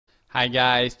Hi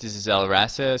guys, this is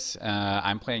Alerassus.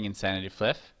 I'm playing Insanity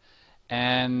Flyff,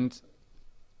 and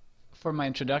for my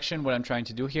introduction, what I'm trying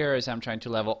to do here is I'm trying to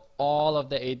level all of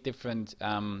the 8 different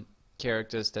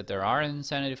characters that there are in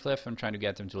Insanity Flyff. I'm trying to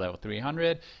get them to level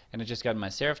 300, and I just got my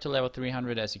Seraph to level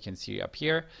 300, as you can see up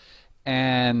here.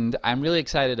 And I'm really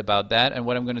excited about that, and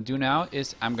what I'm going to do now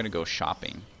is I'm going to go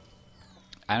shopping.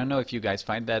 I don't know if you guys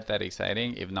find that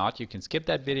exciting. If not, you can skip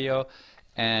that video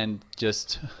and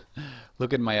just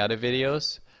look at my other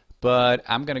videos. But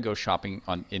I'm gonna go shopping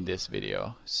in this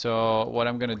video. So what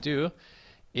I'm gonna do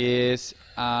is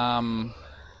I'm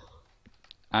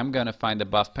gonna find the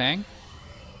buff pang,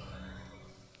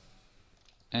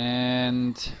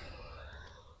 and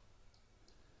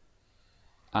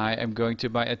I am going to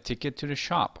buy a ticket to the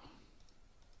shop.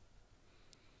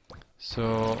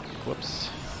 So whoops.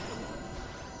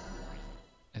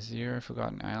 Azure,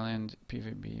 Forgotten Island,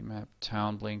 PvP map,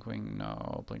 Town, Blinkwing,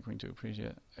 no, Blinkwing to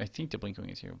appreciate. I think the Blinkwing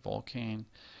is here. Volcane,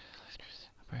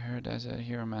 Paradise,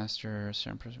 Hero Master,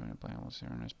 Sempress,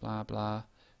 Serenus, blah blah,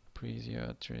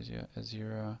 Apresia, Tresia,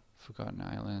 Azure, Forgotten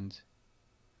Island,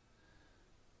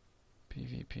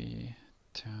 PvP,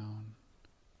 Town,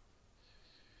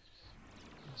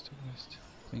 West,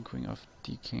 Blinkwing of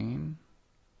Decane.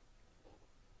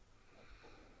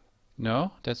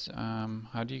 No, that's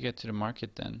how do you get to the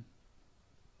market then?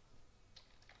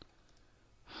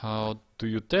 How do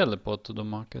you teleport to the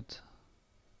market?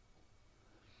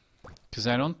 Because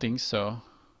I don't think so.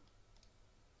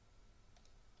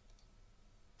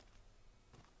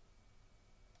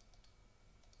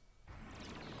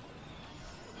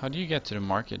 How do you get to the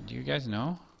market? Do you guys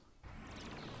know?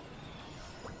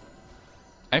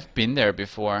 I've been there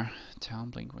before.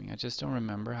 Town Blinkwing. I just don't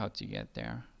remember how to get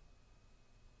there.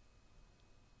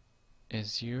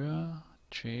 Azure,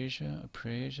 Treasure,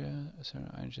 Apresia. Sorry,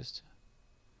 I just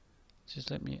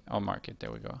let me. I'll mark it. There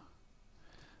we go.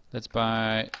 Let's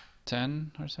buy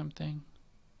 10 or something.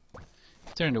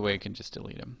 If they're in the way, I can just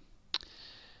delete them.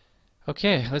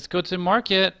 Okay, let's go to the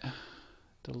market.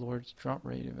 The Lord's drop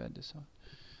rate event is on.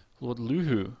 Lord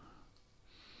Luhu.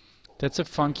 That's a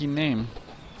funky name.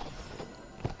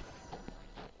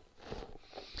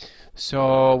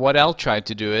 So what I'll try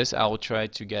to do is I'll try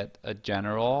to get a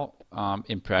general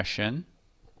impression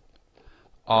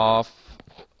of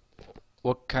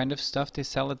what kind of stuff they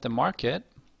sell at the market,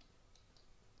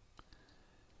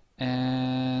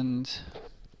 and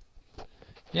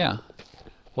yeah,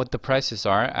 what the prices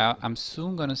are. I'm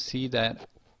soon gonna see that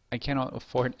I cannot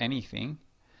afford anything,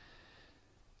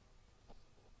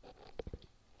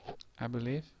 I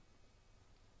believe.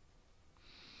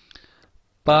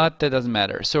 But that doesn't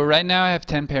matter. So right now I have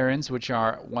 10 parents, which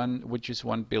is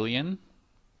 1 billion.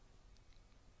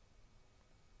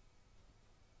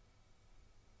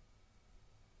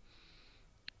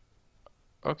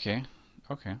 Okay.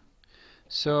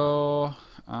 So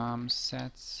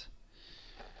sets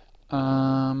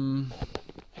Insanity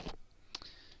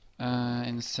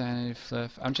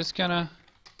Flyff. I'm just gonna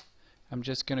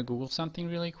Google something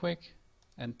really quick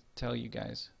and tell you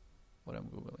guys what I'm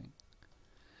Googling.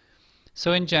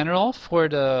 So in general, for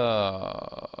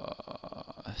the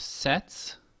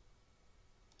sets,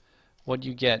 what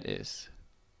you get is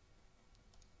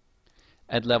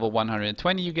at level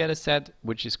 120 you get a set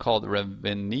which is called the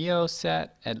Revenio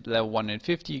set. At level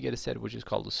 150 you get a set which is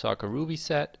called the Soccer Ruby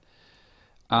set.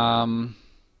 And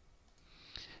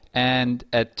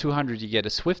at 200 you get a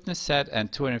Swiftness set, and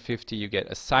 250 you get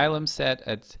Asylum set.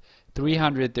 At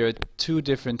 300 there are 2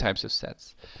 different types of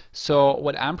sets. So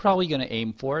what I'm probably going to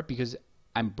aim for, because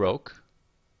I'm broke,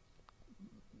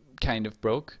 kind of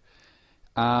broke,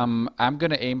 I'm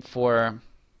going to aim for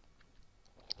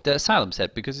the Asylum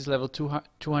set, because it's level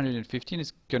 215,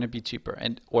 is going to be cheaper,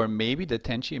 or maybe the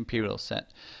Tenchi Imperial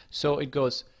set. So it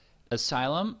goes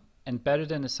Asylum, and better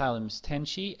than Asylum is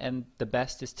Tenchi, and the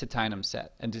best is Titanium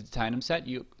set. And the Titanium set,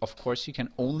 of course you can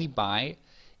only buy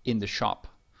in the shop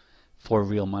for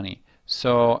real money.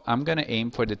 So I'm gonna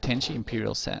aim for the Tenchi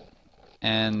Imperial set.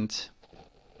 And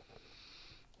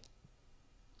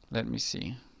let me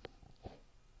see.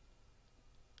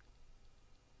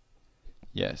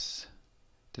 Yes,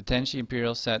 the Tenchi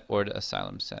Imperial set or the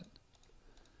Asylum set.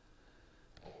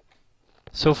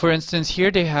 So for instance, here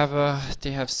they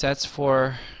have sets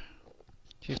for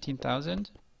 15,000,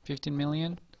 15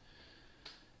 million,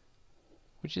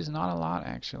 which is not a lot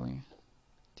actually.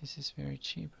 This is very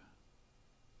cheap.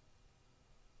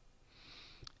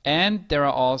 And there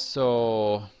are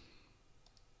also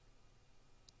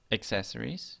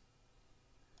accessories,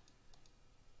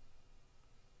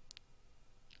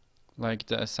 like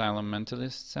the Asylum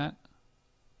Mentalist set.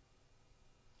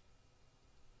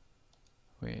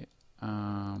 Wait,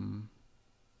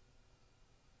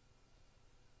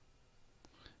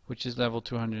 which is level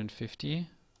 250.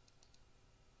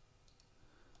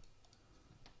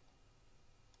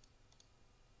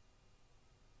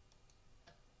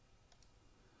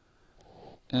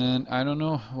 And I don't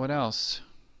know what else.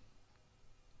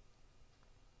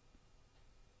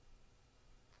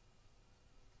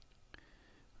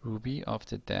 Ruby of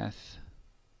the Death.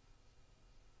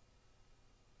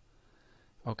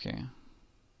 Okay.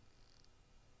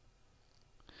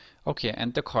 Okay,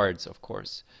 and the cards, of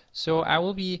course. So I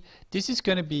will be, this is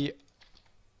gonna be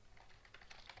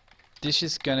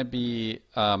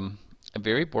a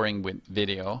very boring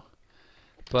video,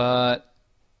 but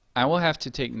I will have to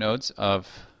take notes of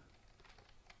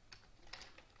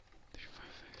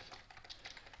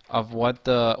what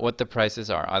the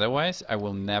prices are. Otherwise, I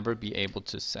will never be able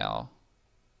to sell.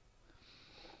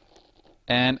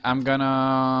 And I'm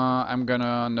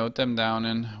gonna note them down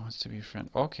and wants to be friend.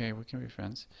 Okay, we can be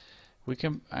friends. We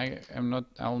can.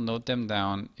 I'll note them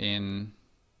down in.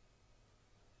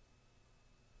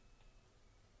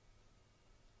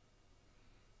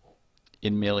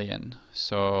 In million.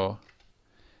 So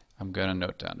I'm gonna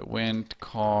note down the wind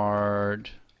card,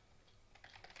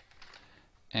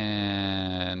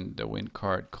 and the wind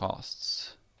card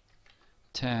costs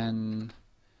 10.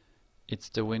 It's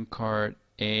the wind card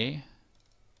A.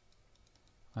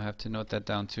 I have to note that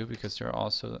down too, because there are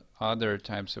also other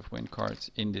types of wind cards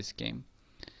in this game.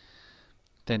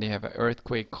 Then they have an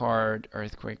earthquake card,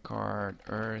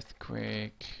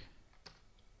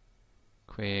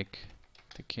 quake,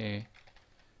 decay,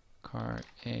 card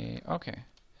A. Okay.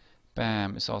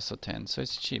 Bam is also 10, so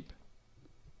it's cheap.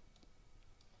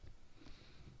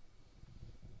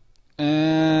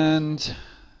 And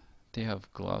they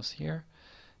have gloves here.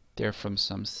 They're from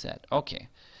some set. Okay.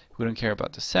 We don't care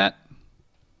about the set.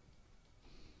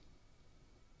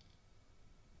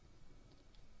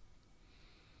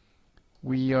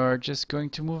 We are just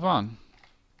going to move on.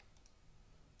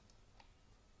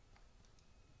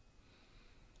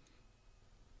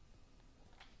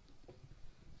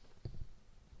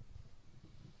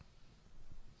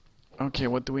 Okay,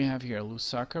 what do we have here?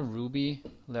 Lusaka, Ruby,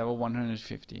 level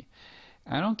 150.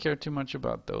 I don't care too much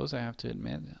about those, I have to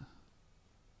admit.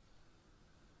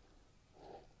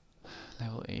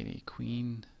 Level 80,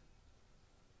 Queen.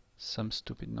 Some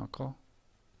stupid knuckle.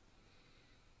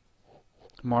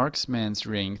 Marksman's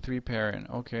ring, 3 parent.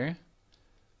 Okay.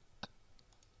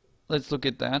 Let's look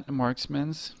at that.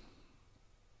 Marksman's.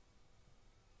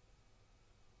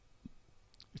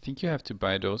 I think you have to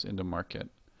buy those in the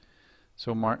market.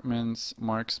 So marksman's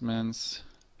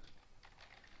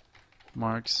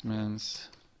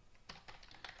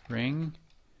ring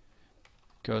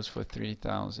goes for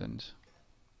 3,000.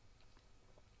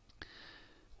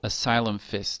 Asylum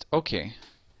fist. Okay.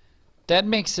 That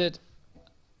makes it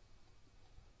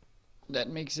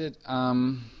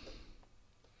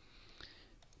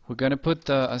we're gonna put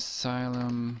the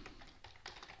asylum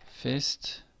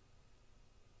fist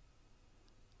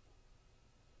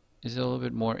is a little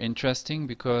bit more interesting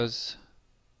because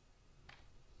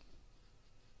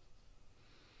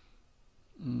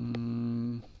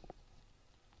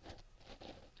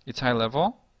it's high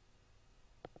level.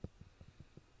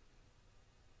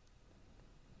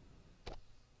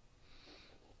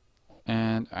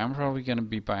 And I'm probably going to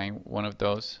be buying one of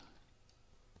those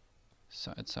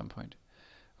at some point.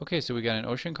 Okay, so we got an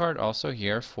ocean card also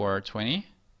here for 20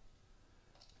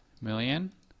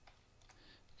 million.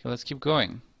 Okay, let's keep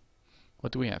going.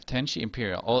 What do we have? Tenchi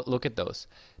Imperial. Oh, look at those.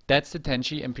 That's the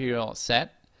Tenchi Imperial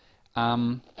set,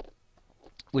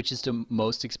 which is the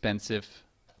most expensive.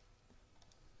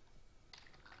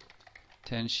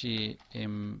 Tenchi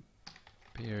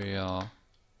Imperial.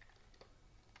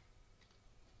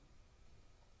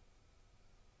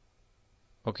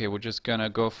 Okay, we're just gonna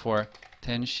go for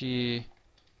Tenchi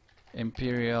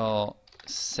Imperial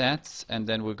sets, and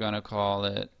then we're gonna call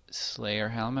it Slayer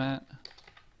Helmet.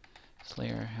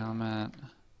 Slayer Helmet.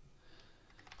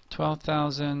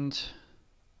 12,000.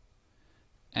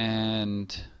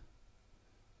 And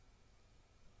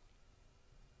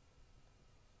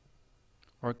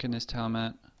Arcanist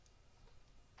Helmet.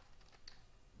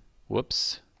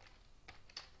 Whoops.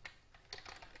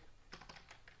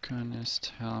 Arcanist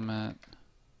Helmet.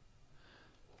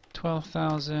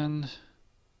 12,000.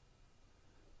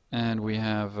 And we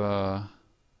have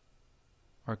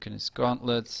Arcanist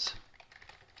Gauntlets.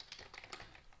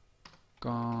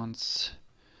 Gaunts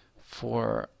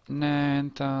for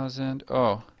 9,000.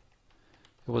 Oh,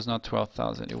 it was not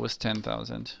 12,000, it was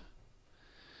 10,000.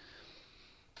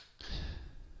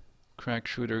 Crack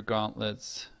Shooter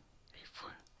Gauntlets.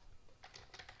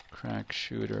 Crack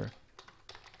Shooter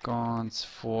Gaunts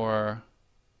for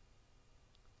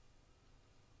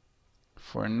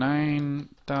for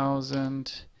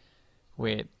 9,000.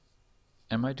 Wait,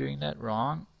 am I doing that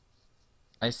wrong?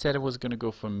 I said it was going to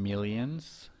go for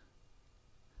millions.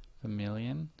 A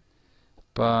million.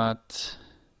 But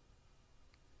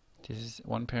this is,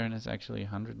 one parent is actually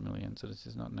 100 million, so this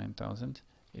is not 9,000.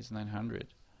 It's 900.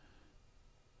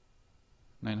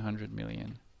 900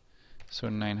 million. So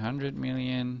 900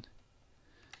 million,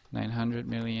 900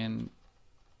 million,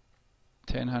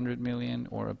 1,000 million,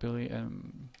 or a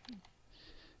billion,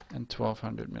 and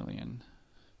 1,200 million.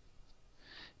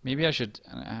 Maybe I should.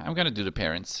 I'm gonna do the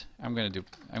parents. I'm gonna do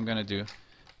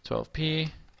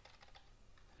 12p,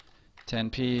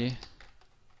 10p,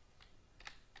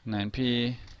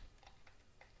 9p,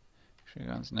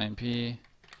 9p,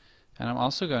 and I'm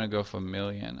also gonna go for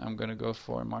million. I'm gonna go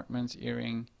for Markman's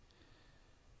earring,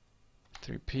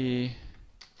 3p,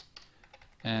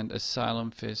 and Asylum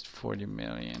Fist, 40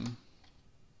 million.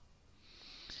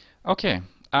 Okay,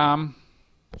 I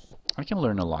can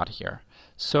learn a lot here.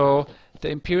 So the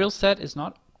Imperial set is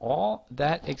not all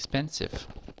that expensive.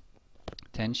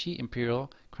 Tenshi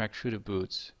Imperial Crack Shooter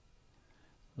Boots.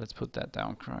 Let's put that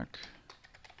down. Crack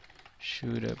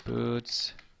Shooter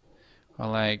Boots are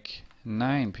like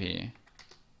 9p.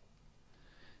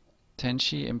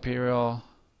 Tenshi Imperial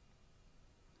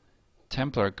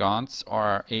Templar Gaunts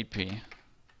are 8p.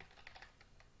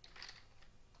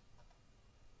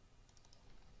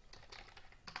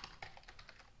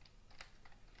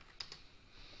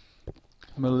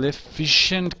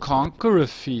 Maleficent Conqueror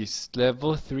Feast,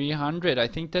 level 300. I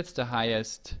think that's the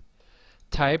highest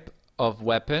type of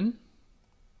weapon.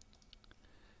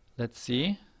 Let's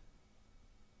see.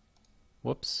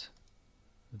 Whoops.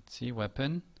 Let's see,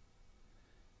 weapon.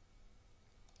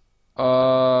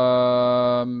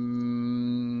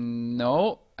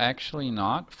 No, actually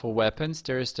not. For weapons,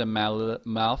 there's the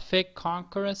Malefic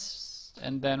Conquerors,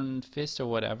 and then Fist or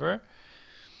whatever.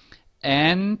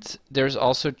 And there's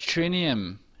also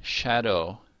Trinium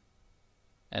Shadow,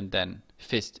 and then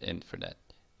Fist in for that,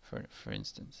 for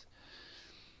instance.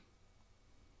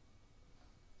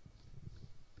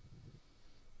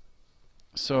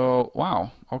 So,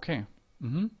 wow, okay.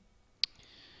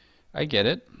 I get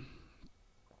it.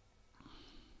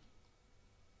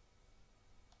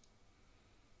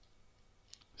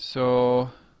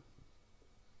 So,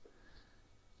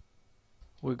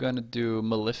 we're gonna do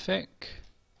Malefic.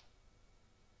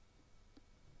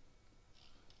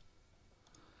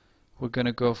 We're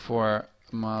gonna go for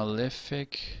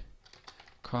Malefic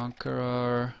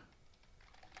Conqueror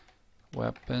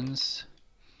weapons,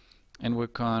 and we're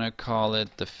gonna call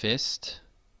it the Fist.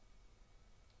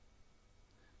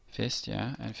 Fist,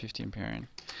 yeah, and 15 parent.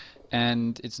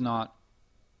 And it's not,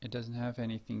 it doesn't have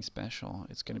anything special.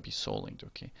 It's gonna be soul linked,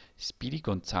 okay. Speedy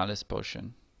Gonzalez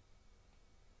potion.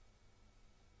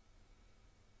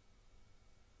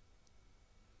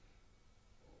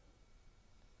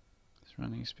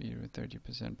 Running speed with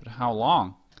 30%, but how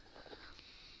long?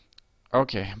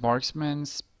 Okay,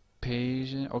 marksman's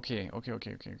patient. Okay.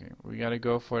 We gotta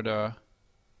go for the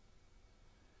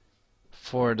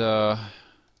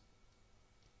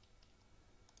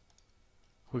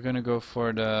we're gonna go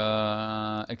for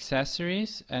the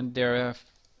accessories, and there are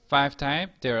 5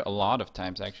 types. There are a lot of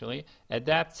types actually.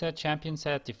 Adapt set, champion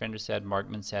set, defender set,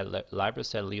 marksman set, libra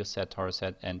set, leo set, tauros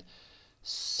set, and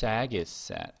sagis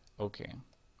set. Okay.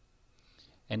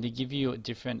 And they give you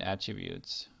different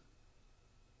attributes.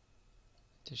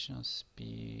 Additional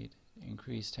speed,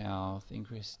 increased health,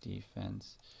 increased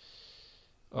defense.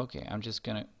 Okay, I'm just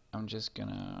gonna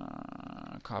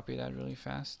copy that really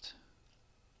fast.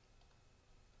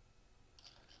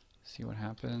 See what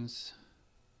happens.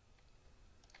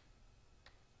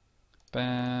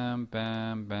 Bam,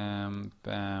 bam, bam,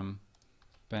 bam,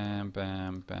 bam,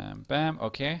 bam, bam, bam.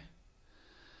 Okay.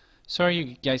 Sorry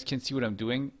you guys can see what I'm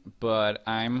doing, but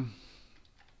I'm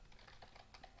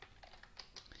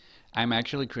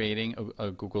actually creating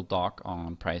a Google Doc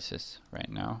on prices right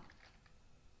now.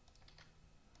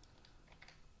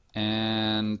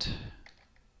 And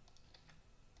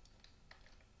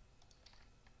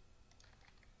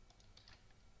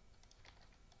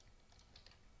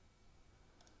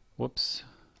whoops.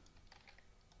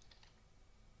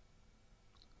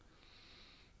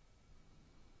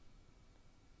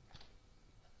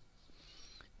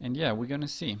 And yeah, we're gonna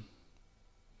see.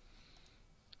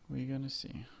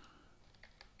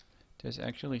 There's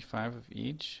actually 5 of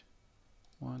each.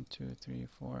 1, 2, 3,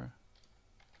 4.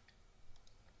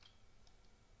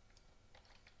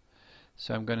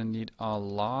 So I'm gonna need a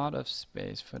lot of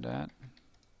space for that.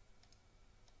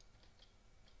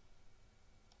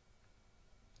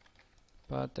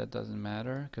 But that doesn't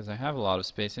matter because I have a lot of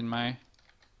space in my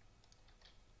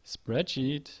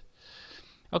Spreadsheet.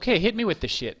 Okay, hit me with the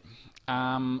shit.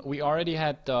 We already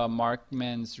had the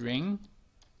Markman's ring,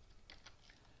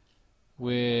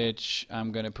 which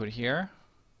I'm gonna put here,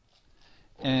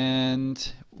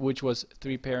 and which was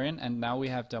 3 pairing, and now we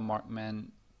have the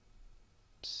Markman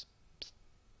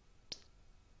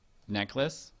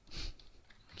necklace.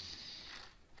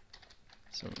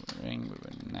 So ring with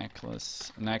a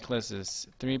necklace. Necklace is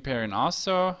 3 pairing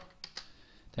also.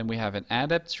 Then we have an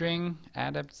adept ring,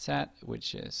 adept set,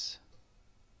 which is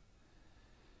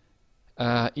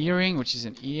earring, which is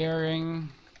an earring,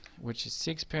 which is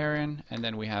 6 pairing, and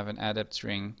then we have an adept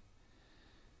ring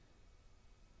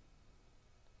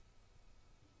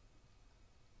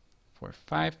for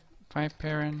 5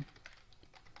 pairing,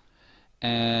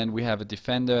 and we have a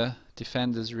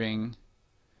defender's ring,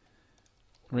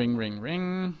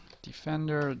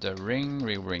 defender, the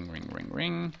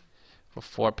ring for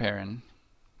 4 pairing.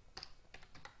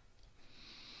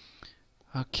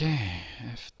 Okay,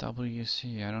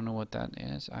 FWC, I don't know what that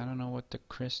is. I don't know what the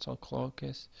crystal cloak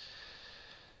is.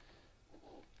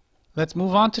 Let's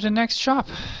move on to the next shop.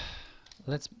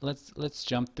 Let's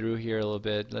jump through here a little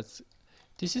bit. This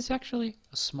is actually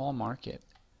a small market.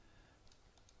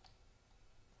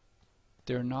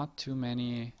 There are not too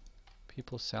many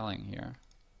people selling here.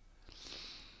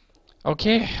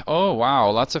 Okay, oh wow,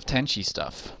 lots of Tenchi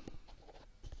stuff.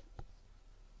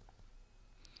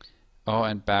 Oh,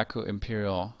 and Baku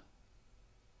Imperial.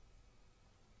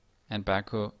 And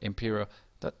Baku Imperial.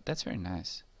 That's very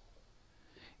nice.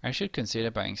 I should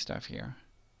consider buying stuff here.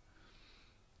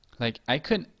 Like I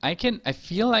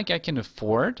feel like I can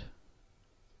afford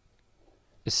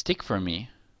a stick for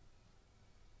me.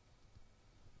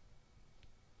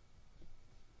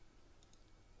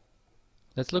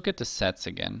 Let's look at the sets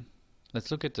again.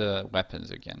 Let's look at the weapons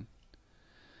again.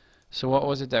 So what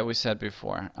was it that we said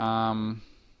before?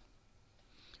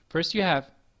 First you have,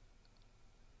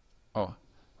 oh,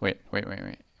 wait.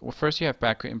 Well, first you have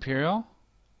Baku Imperial,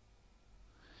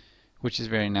 which is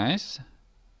very nice.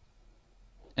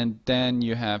 And then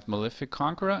you have Malefic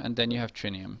Conqueror, and then you have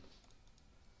Trinium.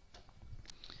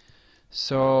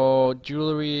 So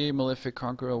jewelry, Malefic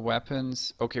Conqueror,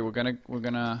 weapons. Okay, we're gonna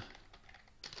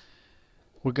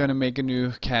make a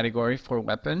new category for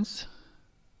weapons.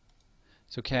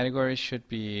 So category should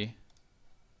be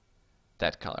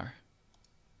that color.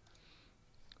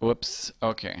 Whoops.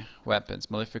 Okay. Weapons.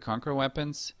 Malefic Conqueror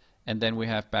weapons. And then we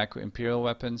have Baku Imperial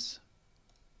weapons.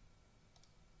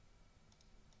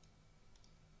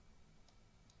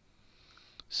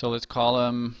 So let's call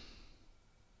them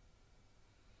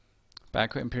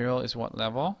Baku Imperial is what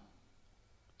level?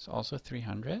 It's also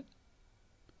 300.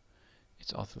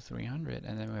 It's also 300.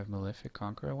 And then we have Malefic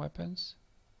Conqueror weapons.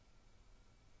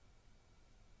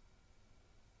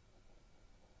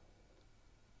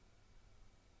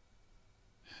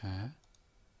 Huh?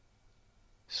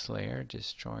 Slayer,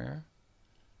 Destroyer.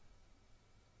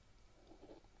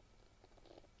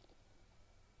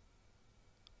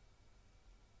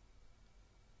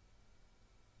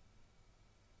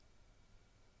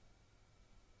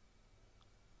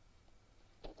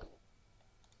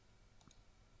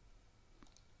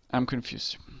 I'm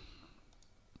confused.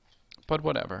 But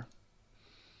whatever.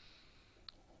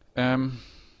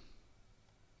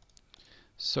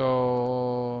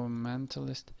 So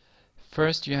Mentalist.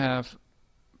 First you have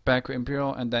Baku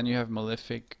Imperial, and then you have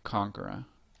Malefic Conqueror.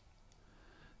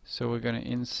 So we're going to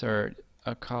insert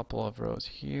a couple of rows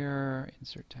here,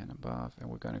 insert 10 above, and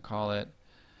we're going to call it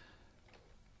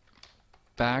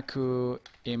Baku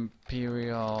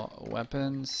Imperial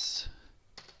Weapons.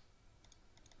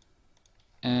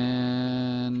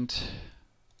 And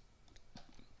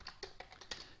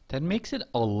that makes it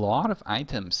a lot of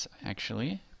items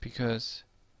actually, because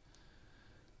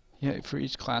yeah, for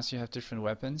each class you have different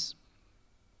weapons.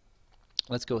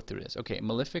 Let's go through this. Okay,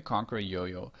 Malefic Conqueror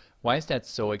Yo-Yo. Why is that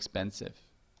so expensive?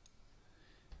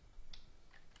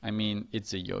 I mean,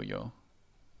 it's a yo-yo.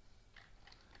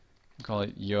 Call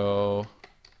it yo.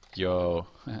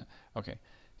 Okay,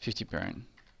 50 paren.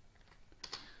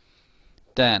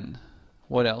 Then,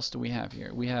 what else do we have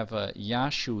here? We have a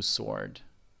Yashu sword.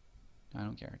 I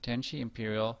don't care. Tenchi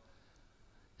Imperial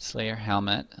Slayer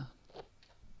helmet.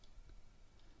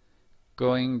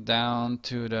 Going down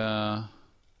to the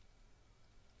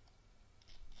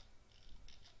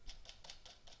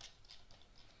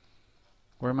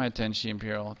where are my Tenchi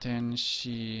Imperial?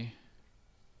 Tenchi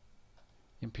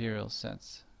Imperial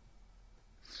sets.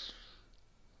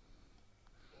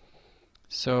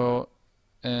 So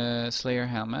Slayer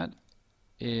helmet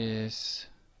is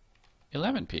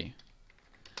 11p.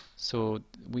 So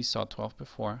we saw 12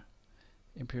 before.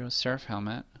 Imperial Serf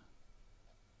helmet.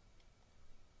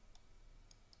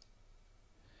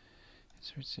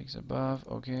 36 above.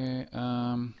 Okay.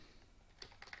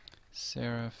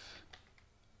 Serif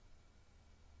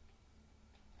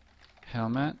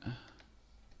helmet.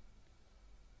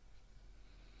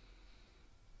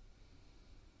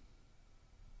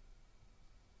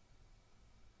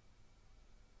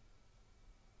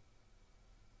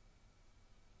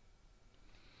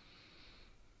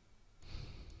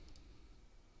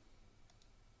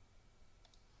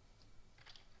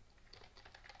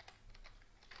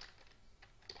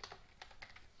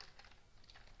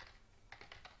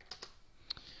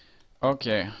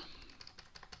 Okay.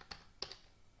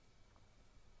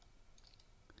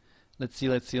 Let's see.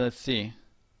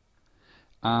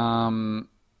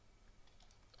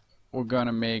 We're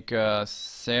gonna make a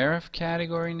serif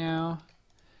category now.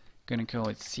 Gonna call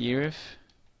it serif.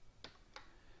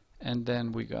 And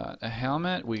then we got a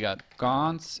helmet, we got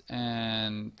gaunts,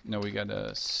 and no, we got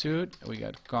a suit, we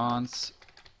got gaunts,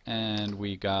 and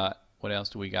we got, what else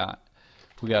do we got?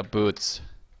 We got boots.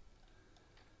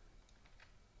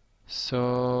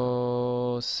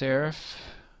 So serif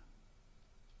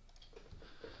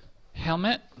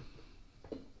helmet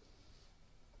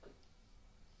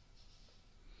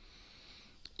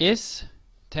is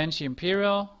Tenchi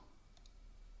Imperial.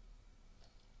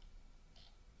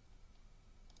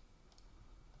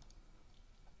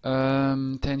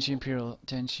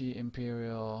 Tenchi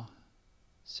Imperial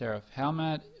serif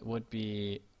helmet would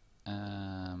be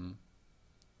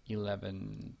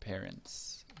 11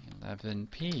 parents.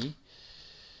 11p.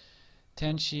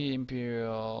 Tenchi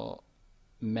Imperial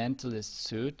mentalist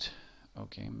suit.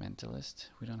 Okay, mentalist.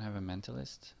 We don't have a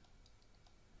mentalist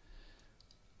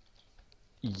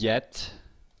yet.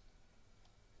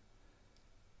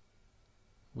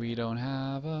 We don't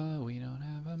have a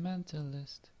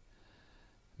mentalist.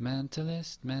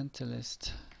 Mentalist.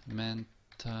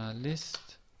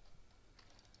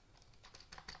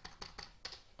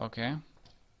 Okay.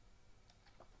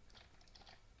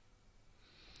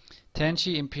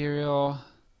 Tenchi Imperial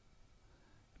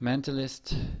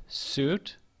mentalist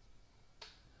suit.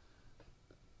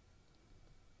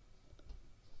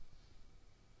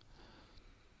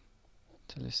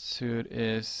 Mentalist suit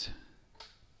is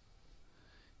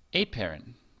 8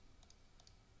 parent.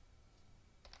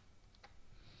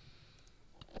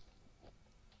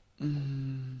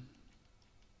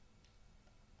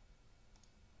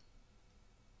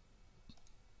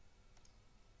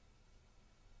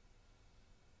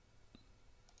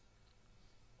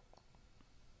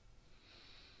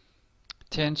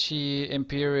 Tenchi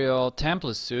Imperial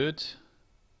Templar suit.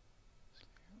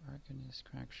 Arcanist,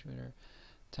 crack shooter,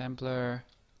 Templar.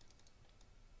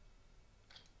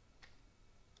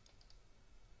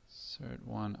 Third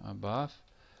one above.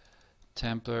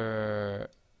 Templar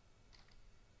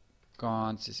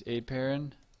gaunts is 8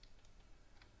 parent.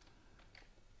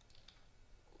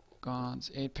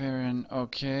 Gaunts 8 parent.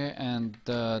 Okay, and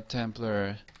the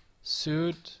Templar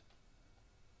suit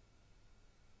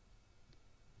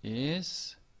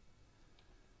is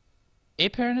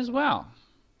 8 parent as well.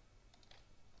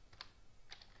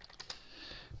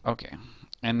 Okay,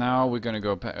 and now we're gonna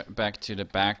go back to the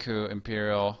Baku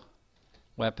Imperial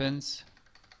weapons.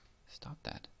 Stop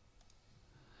that.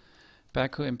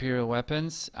 Baku Imperial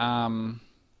weapons.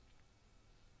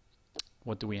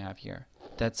 What do we have here?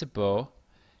 That's a bow,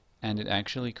 and it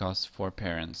actually costs 4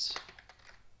 parents.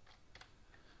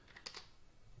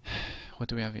 What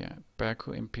do we have here?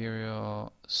 Baku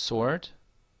Imperial sword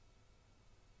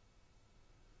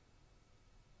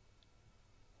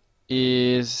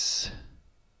is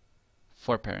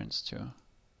 4 parents too.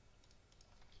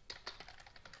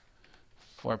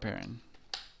 4 parent.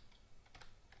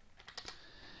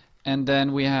 And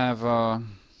then we have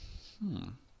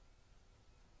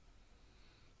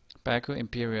Baku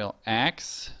Imperial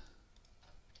axe,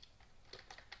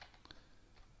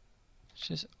 which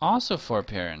is also 4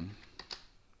 parent.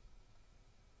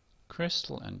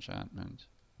 Crystal enchantment.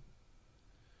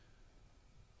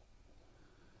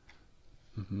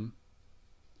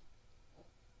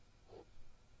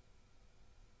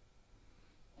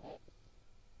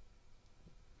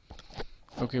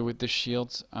 Okay, with the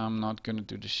shields, I'm not gonna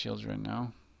do the shields right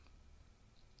now.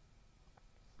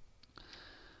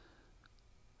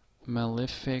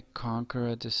 Malefic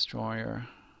Conqueror Destroyer.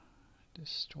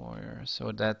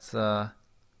 So that's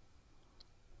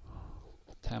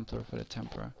Templar for the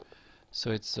Templar.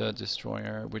 So it's a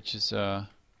Destroyer, which is a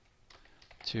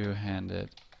 2-handed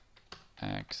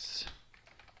axe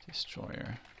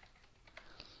Destroyer.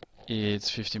 It's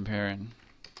 15 parent.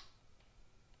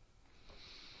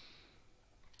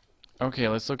 Okay,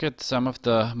 let's look at some of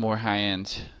the more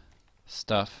high-end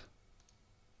stuff.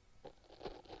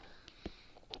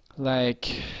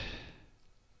 Like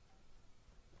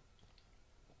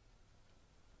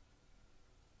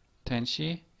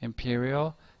Tenshi,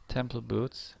 Imperial, Templar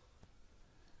boots.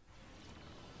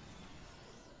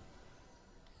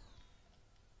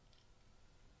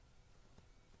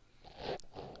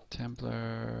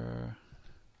 Templar,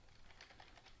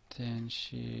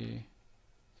 Tenshi,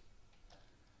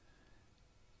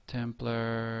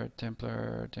 Templar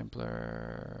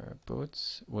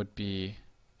boots would be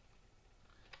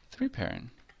 3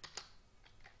 pairing.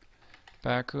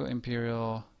 Baku,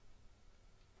 Imperial,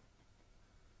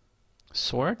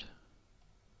 sword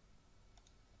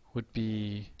would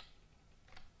be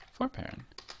 4 pairing.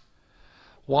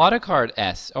 Water card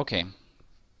S. Okay.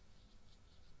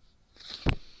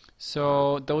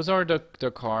 So those are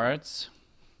the cards.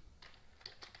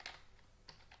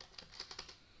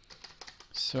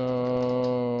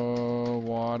 So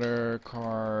water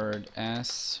card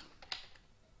S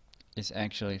is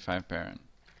actually 5 pairing.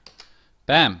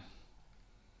 Bam!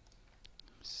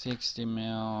 60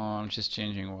 mil. I'm just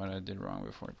changing what I did wrong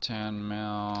before. 10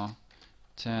 mil.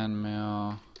 10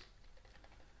 mil.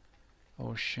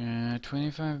 Ocean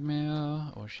 25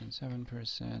 mil. Ocean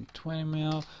 7%. 20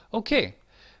 mil. Okay.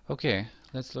 Okay.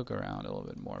 Let's look around a little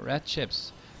bit more. Red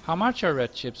chips. How much are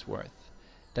red chips worth?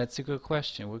 That's a good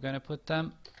question. We're going to put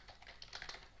them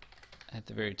at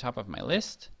the very top of my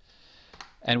list.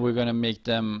 And we're going to make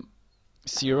them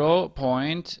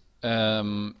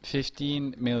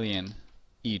 0.15 million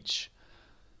each.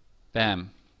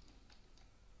 Bam.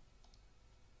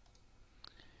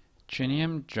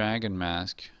 Trinium Dragon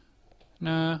Mask.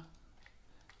 No.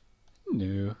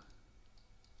 No.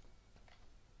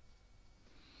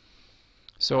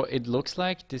 So it looks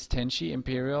like this Tenshi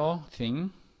Imperial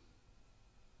thing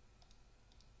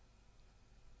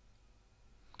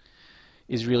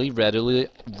is really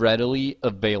readily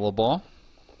available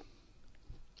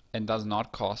and does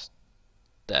not cost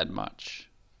that much.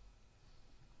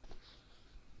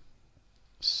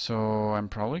 So I'm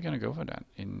probably gonna go for that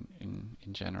in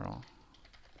general.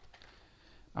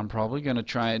 I'm probably gonna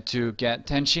try to get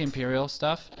Tenshi Imperial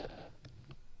stuff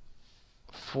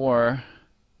for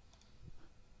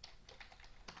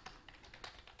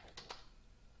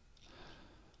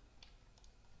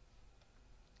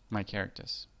my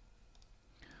characters.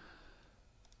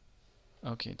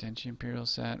 Okay, Tenshi Imperial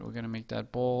set. We're gonna make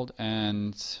that bold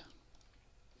and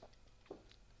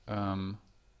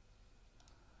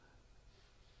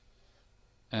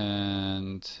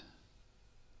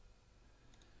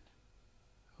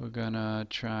we're gonna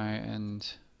try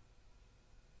and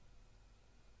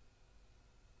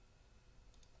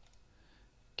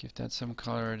give that some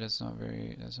color. That's not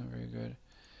very good.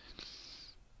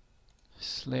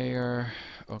 Slayer.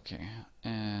 Okay,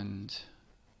 and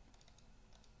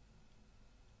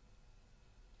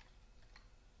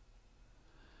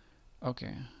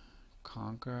okay,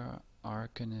 Conquer,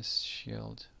 Arcanist,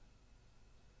 Shield.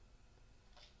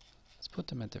 Let's put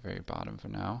them at the very bottom for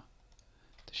now.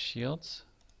 The shields.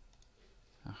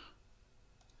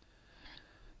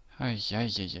 Ay, ay,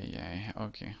 ay, ay, ay.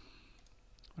 Okay.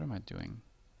 What am I doing?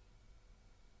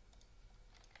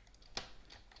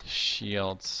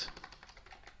 Shields.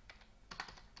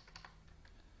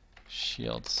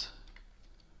 Shields.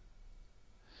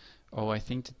 Oh, I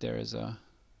think that there is a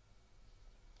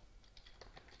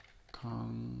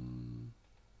Conqueror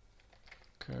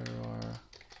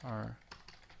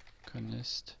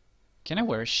Arcanist. Can I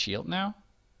wear a shield now?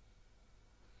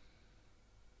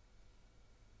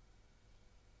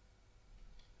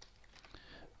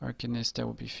 Arcanist, that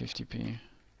would be 50p.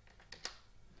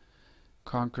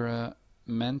 Conqueror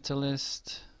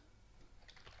Mentalist,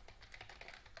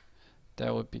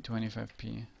 that would be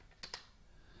 25p.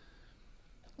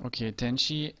 Okay,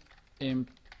 Tenshi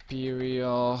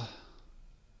Imperial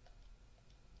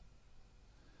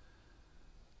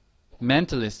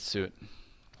Mentalist suit.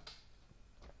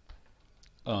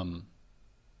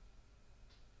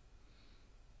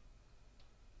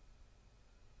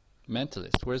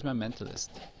 Mentalist. Where's my mentalist?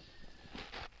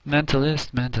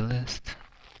 Mentalist.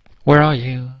 Where are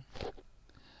you?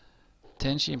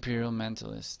 Tenshi Imperial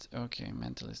Mentalist. Okay,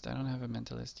 Mentalist. I don't have a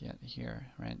Mentalist yet here,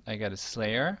 right? I got a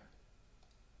Slayer.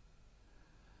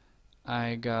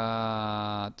 I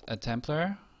got a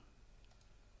Templar.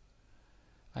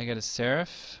 I got a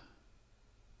Seraph.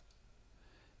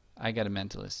 I got a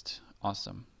Mentalist.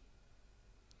 Awesome.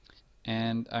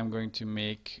 And I'm going to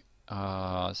make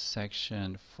a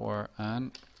section for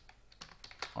an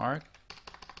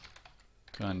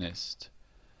Arcanist.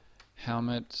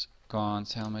 Helmet,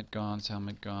 gaunts, helmet, gaunts,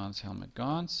 helmet, gaunts, helmet,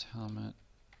 gaunts, helmet,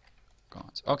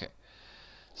 gaunts. Okay.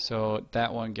 So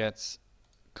that one gets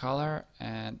color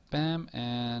and bam,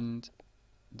 and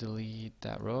delete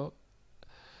that row.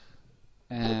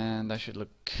 And that should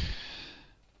look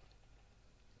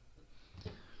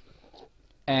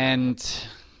And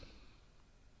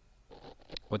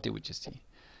what did we just see?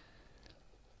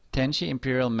 Tenchi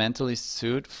Imperial Mentalist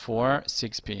suit for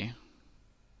 6p.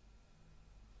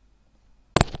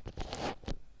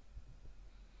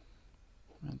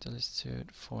 Mentalist suit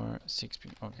for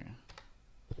 6p. Okay.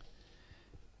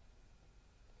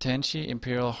 Tenchi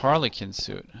Imperial Harlequin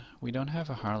suit. We don't have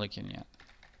a Harlequin yet.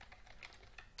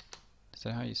 Is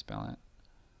that how you spell it?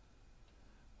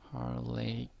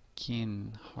 Harlequin.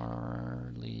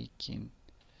 Harlequin.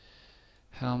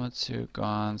 Helmet suit,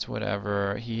 guns,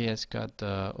 whatever. He has got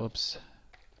the... Oops.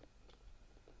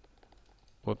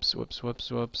 Whoops, whoops, whoops,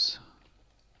 whoops.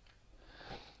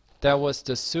 That was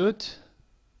the suit.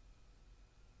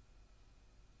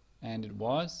 And it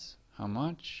was... How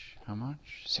much? How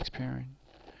much? 6 Perrin.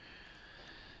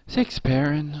 6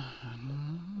 Perrin.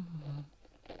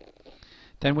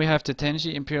 Then we have the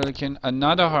Tenchi Imperial,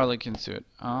 another Harlequin suit.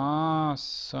 Ah,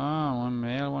 so one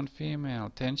male, one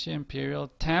female. Tenchi Imperial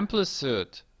Templar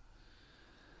suit.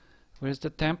 Where's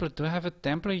the Templar? Do I have a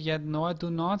Templar yet? No, I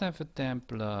do not have a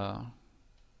Templar.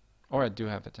 Or I do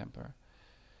have a Templar.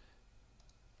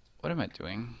 What am I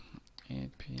doing?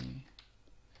 8p,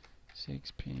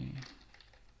 6p,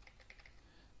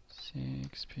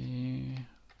 6p.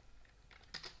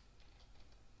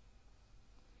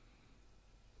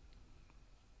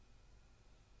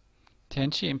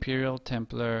 Tenchi Imperial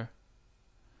Templar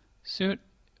suit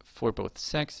for both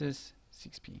sexes,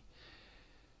 6p.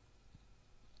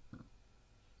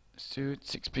 Suit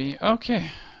 6p. Okay.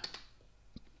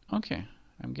 Okay.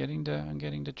 I'm getting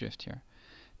the drift here.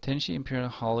 Tenchi Imperial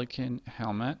Harlequin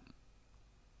helmet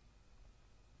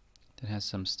that has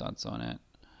some studs on it.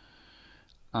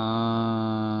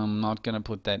 I'm not gonna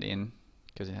put that in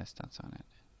because it has studs on it.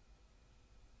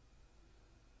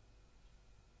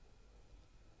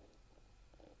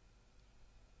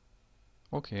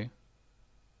 Okay.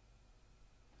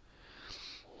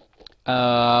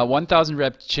 1000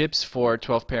 rep chips for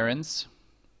 12 parents.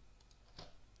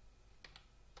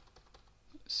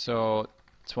 So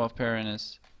 12 Perrin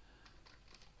is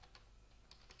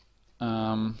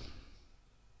 12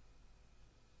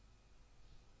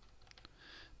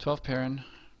 Perrin.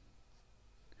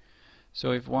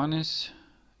 So if one is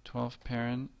 12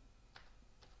 Perrin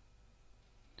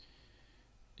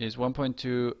is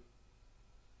 1.2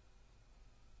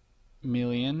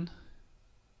 million,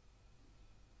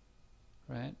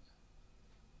 right?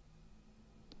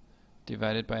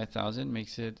 Divided by 1,000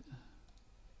 makes it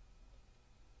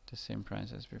the same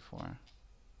price as before.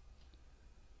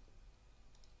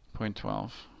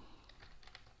 0.12.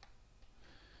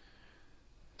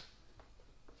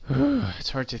 It's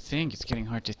hard to think. It's getting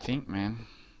hard to think, man.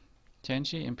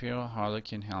 Tenchi Imperial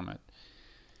Harlequin helmet.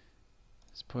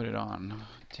 Let's put it on.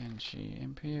 Tenchi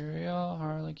Imperial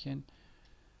Harlequin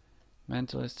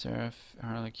Mentalist Seraph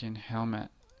Harlequin helmet.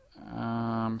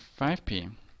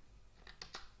 5p.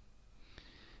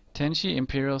 Tenchi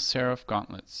Imperial Seraph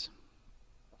gauntlets.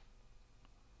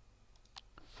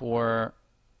 For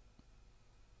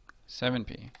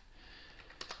 7p.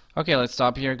 Okay, let's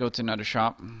stop here, go to another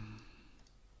shop.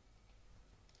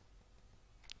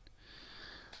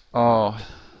 Oh.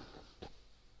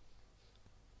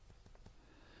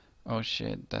 Oh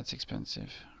shit, that's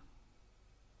expensive.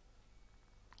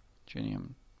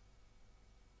 Genium.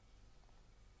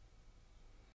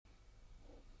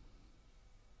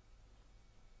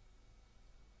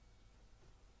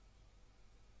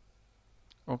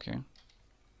 Okay.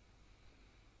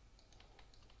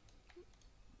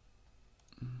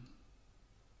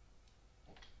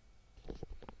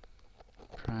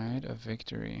 Pride of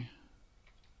Victory.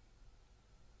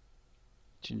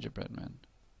 Gingerbread Man.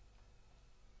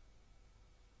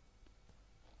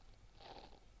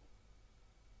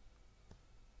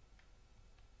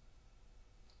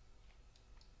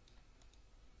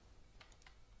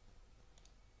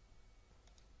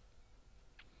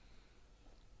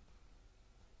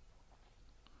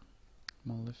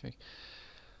 Malefic.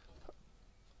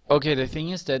 Okay, the thing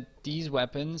is that these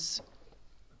weapons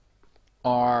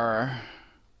are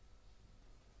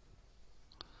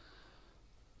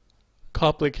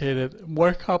complicated,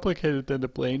 more complicated than the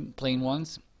plain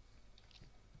ones.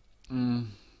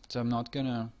 So I'm not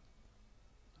gonna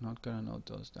note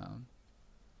those down.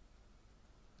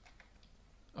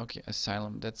 Okay,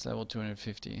 Asylum, that's level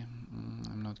 250.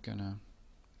 I'm not gonna.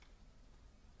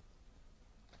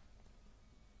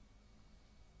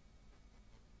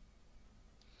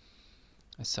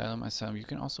 Asylum, you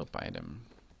can also buy them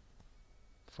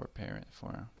for parent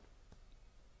for.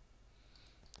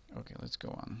 Okay, let's go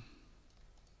on.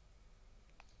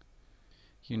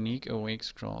 Unique awake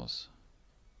scrolls.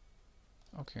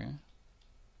 Okay.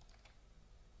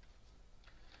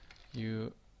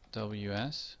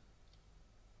 UWS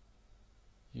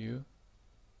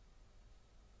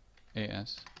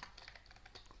UAS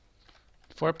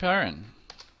for parent.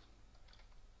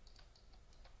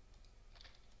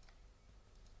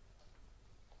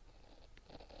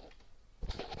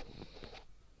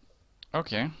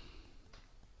 Okay.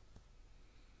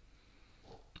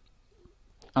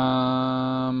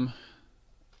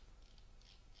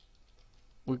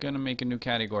 We're gonna make a new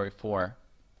category for.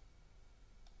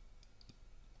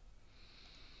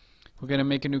 We're gonna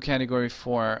make a new category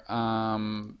for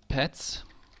pets.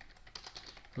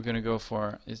 We're gonna go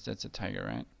for, that's a tiger,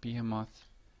 right? Behemoth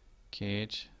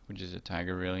cage, which is a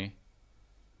tiger really.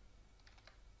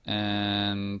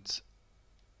 And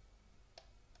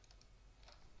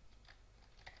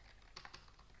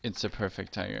it's a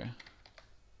perfect tiger.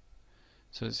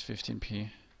 So it's 15p.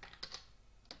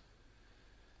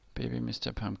 Baby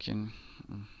Mr. Pumpkin.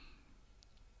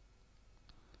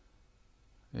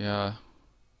 Yeah.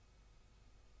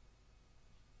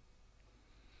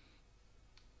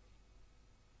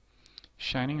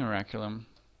 Shining Oraculum.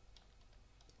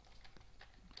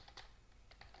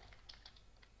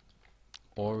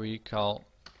 Orichalcum.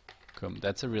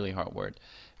 That's a really hard word.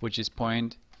 Which is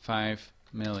 0.5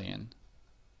 million.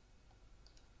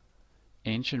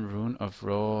 Ancient Rune of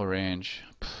Raw Range.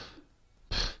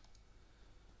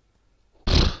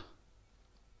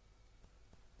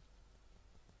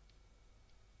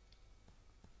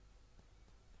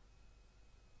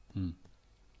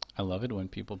 I love it when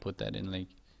people put that in, like,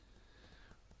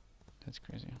 that's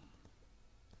crazy.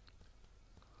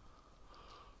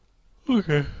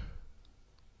 Okay.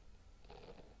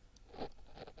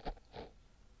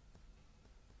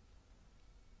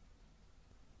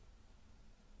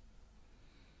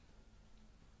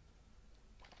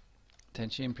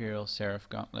 Tenchi Imperial Seraph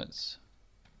Gauntlets.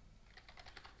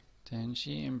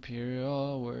 Tenchi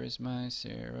Imperial, where's my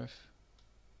Seraph?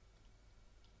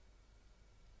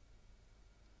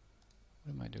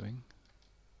 What am I doing?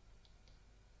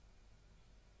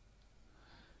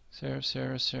 Seraph,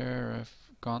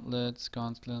 gauntlets,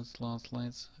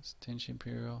 Tenchi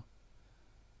Imperial.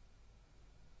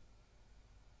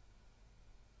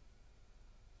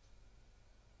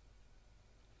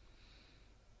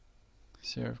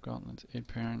 Seraph gauntlets, 8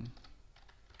 parent.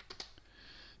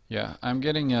 Yeah, I'm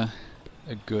getting a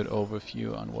good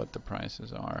overview on what the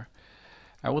prices are.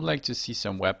 I would like to see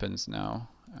some weapons now.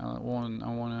 I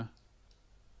wanna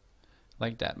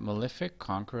like that Malefic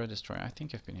Conqueror Destroyer. I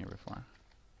think I've been here before.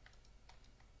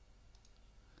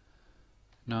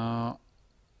 No.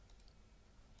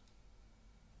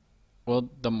 Well,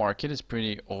 the market is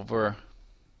pretty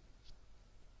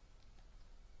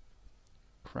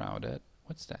crowded.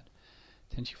 What's that?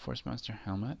 Tenchi Force Master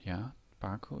Helmet, yeah.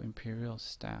 Baku Imperial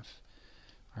Staff.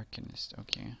 Arcanist,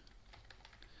 okay.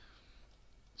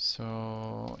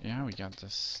 So, yeah, we got the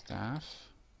staff.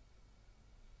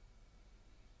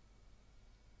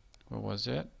 What was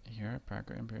it? Here,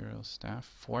 Baku Imperial Staff.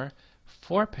 Four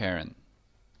parent.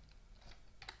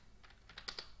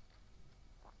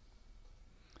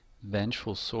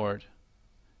 Vengeful Sword.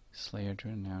 Slayer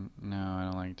Druid. No, I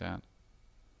don't like that.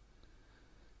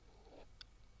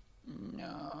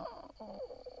 No.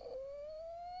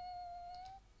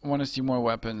 I want to see more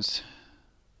weapons.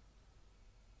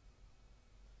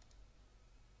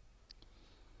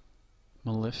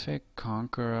 Malefic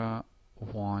Conqueror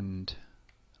Wand.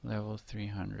 Level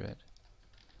 300.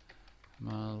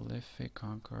 Malefic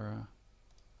Conqueror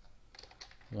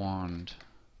Wand.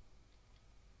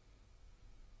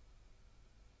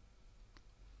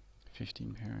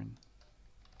 15 parent.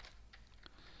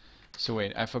 So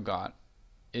wait, I forgot.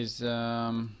 Is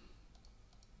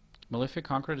Malefic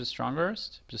Conqueror the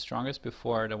strongest? The strongest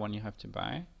before the one you have to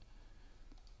buy?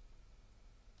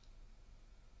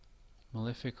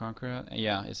 Malefic Conqueror?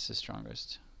 Yeah, it's the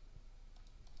strongest.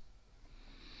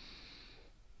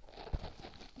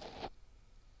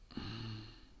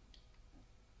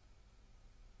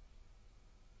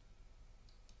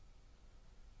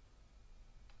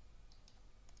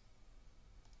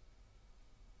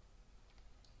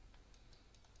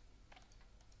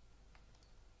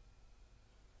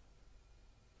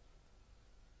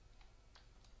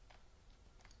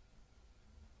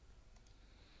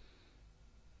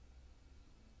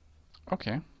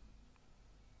 Okay.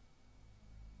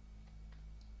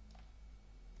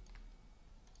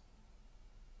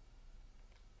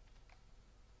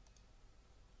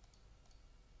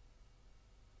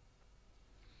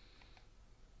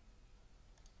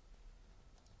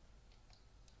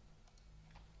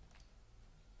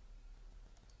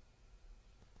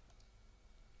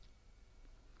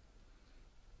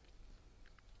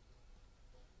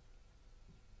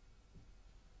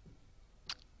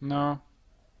 No.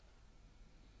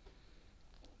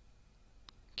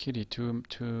 Kitty, 2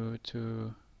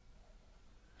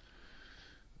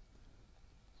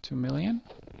 million?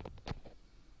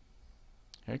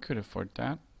 I could afford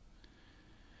that.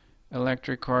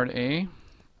 Electric card A,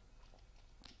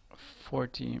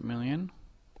 40 million.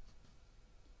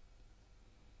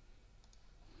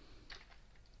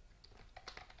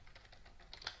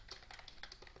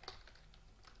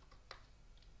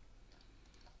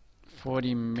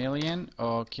 $40 million,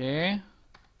 okay.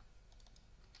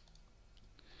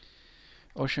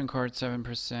 Ocean card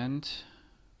 7%.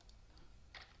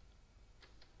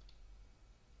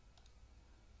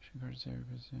 Ocean card 7%.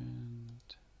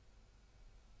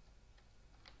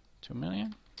 2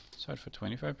 million. Saw it for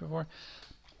 25 before,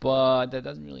 but that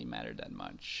doesn't really matter that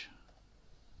much.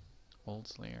 Old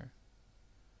Slayer,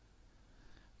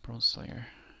 Pro Slayer,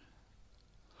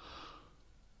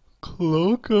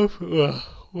 Cloak of.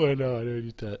 Why not? I don't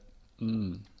need that.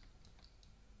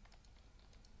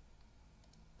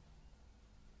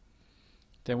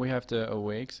 Then we have the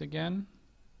Awakes again.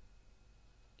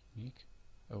 Unique,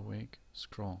 Awake,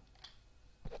 Scroll.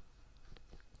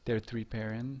 They're 3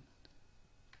 pair in,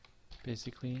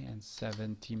 basically, and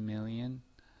 70 million.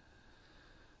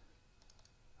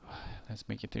 Let's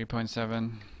make it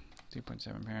 3.7.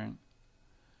 3.7 parent.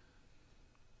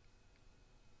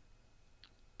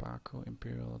 Baku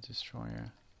Imperial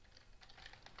Destroyer.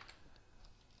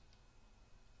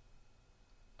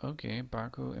 Okay,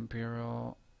 Baku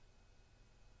Imperial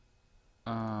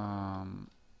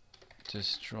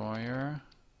Destroyer.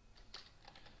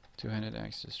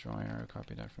 200X Destroyer.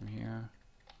 Copy that from here.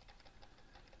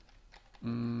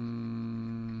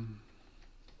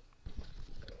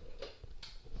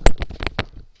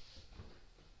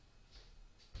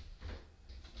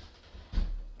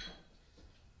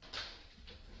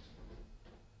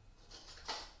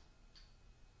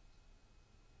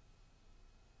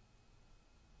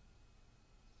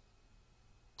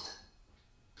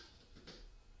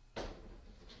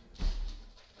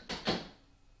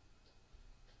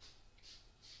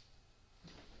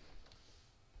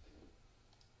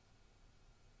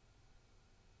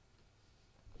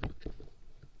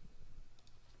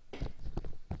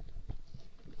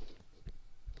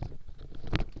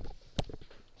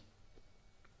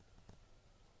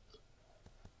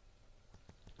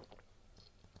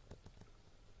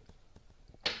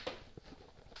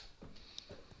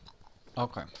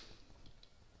 Okay.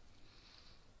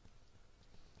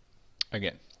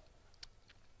 Again.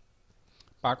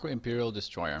 Baku Imperial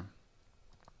Destroyer.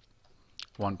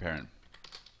 1 parent.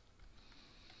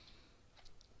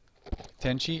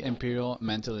 Tenchi Imperial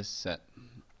Mentalist set.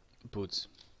 Boots.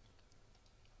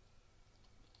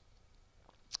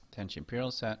 Tenchi Imperial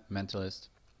set. Mentalist.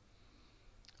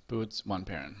 Boots. 1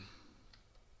 parent.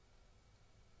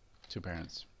 2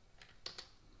 parents.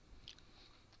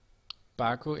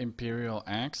 Baku Imperial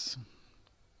Axe.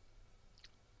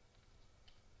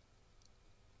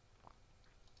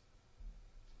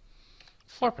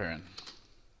 4 parent.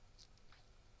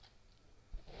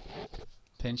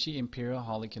 Tenchi Imperial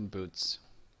Harlequin Boots.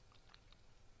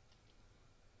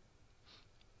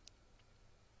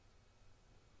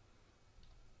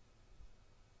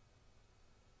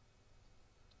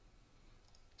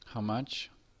 How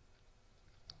much?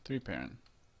 3 parent.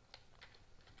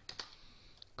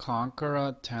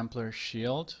 Conqueror Templar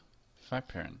Shield. 5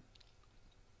 parent.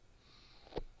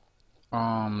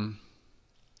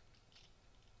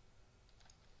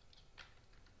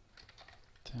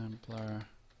 Templar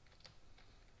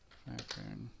 5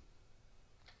 parent.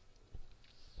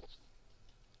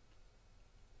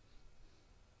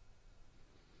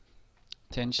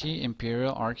 Tenchi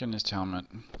Imperial Arcanist Helmet.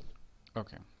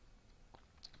 Okay.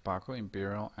 Baku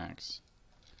Imperial Axe.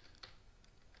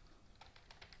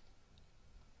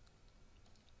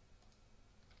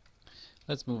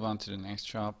 Let's move on to the next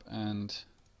shop and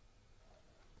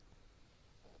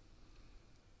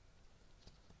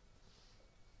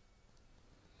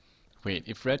wait,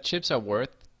 if red chips are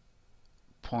worth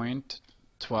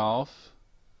 0.12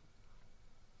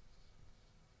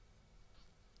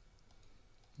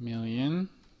 million,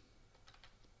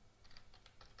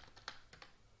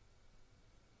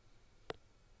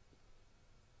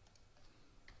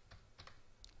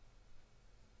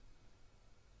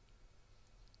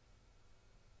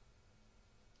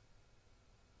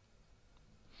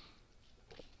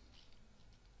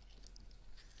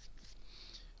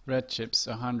 red chips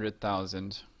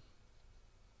 100,000,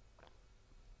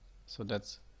 so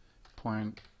that's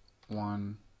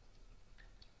 0.1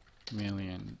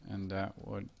 million, and that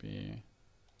would be,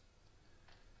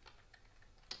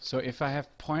 so if I have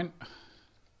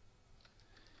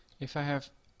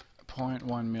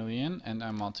 0.1 million, and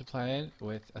I multiply it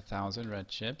with 1,000 red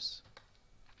chips.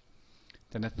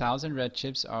 Then 1,000 red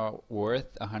chips are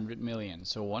worth 100 million.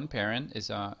 So one parent is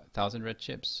 1,000 red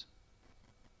chips.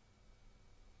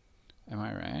 Am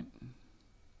I right?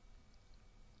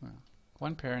 Well,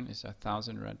 one parent is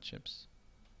 1,000 red chips.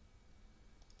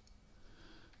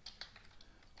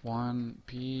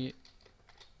 1p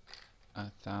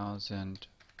 1,000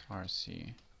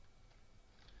 RC.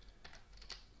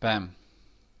 Bam.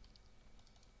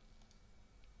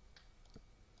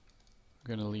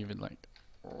 We're gonna leave it like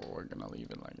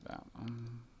that.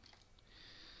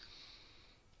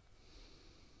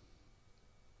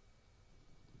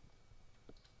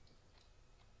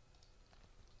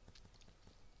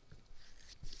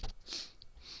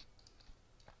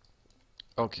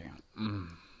 Okay.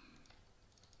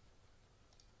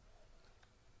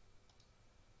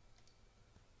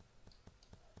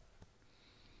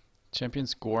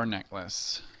 Champion's Gore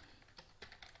necklace.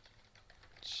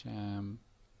 Champion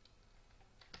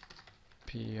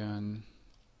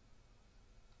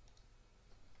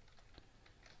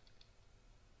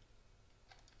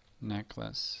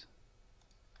necklace.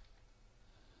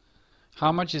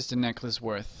 How much is the necklace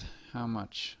worth? How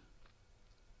much?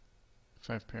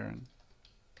 5 parent.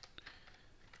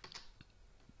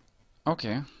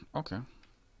 Okay, okay.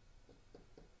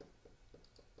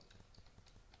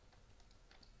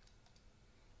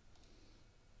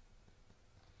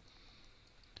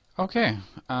 Okay,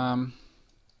 I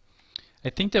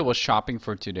think that was shopping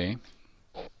for today.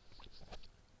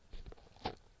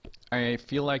 I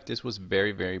feel like this was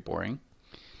very, very boring.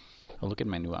 Oh, look at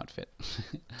my new outfit.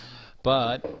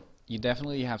 But you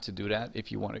definitely have to do that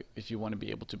if you want to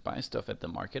be able to buy stuff at the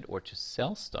market or to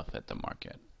sell stuff at the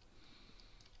market.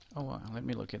 Oh, wow, let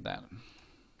me look at that.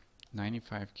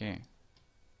 95K.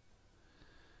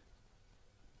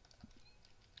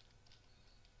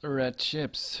 Red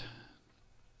chips.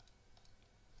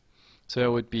 So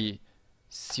it would be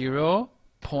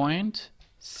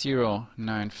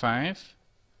 0.095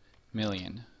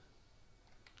 million.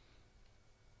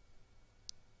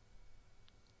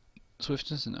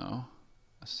 Swiftness, no.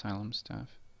 Asylum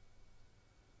staff.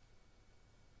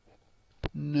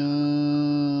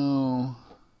 No.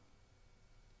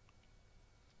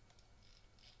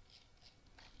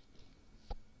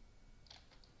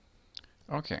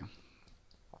 Okay.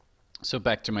 So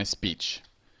back to my speech.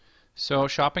 So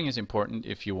shopping is important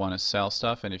if you want to sell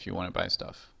stuff and if you want to buy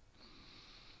stuff.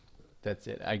 That's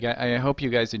it. I hope you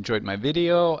guys enjoyed my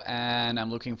video, and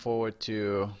I'm looking forward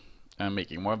to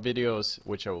making more videos,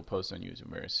 which I will post on YouTube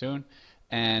very soon.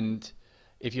 And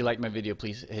if you like my video,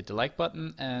 please hit the like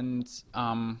button, and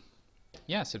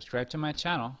yeah, subscribe to my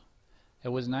channel. It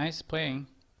was nice playing.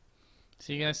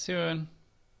 See you guys soon.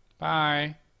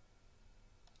 Bye.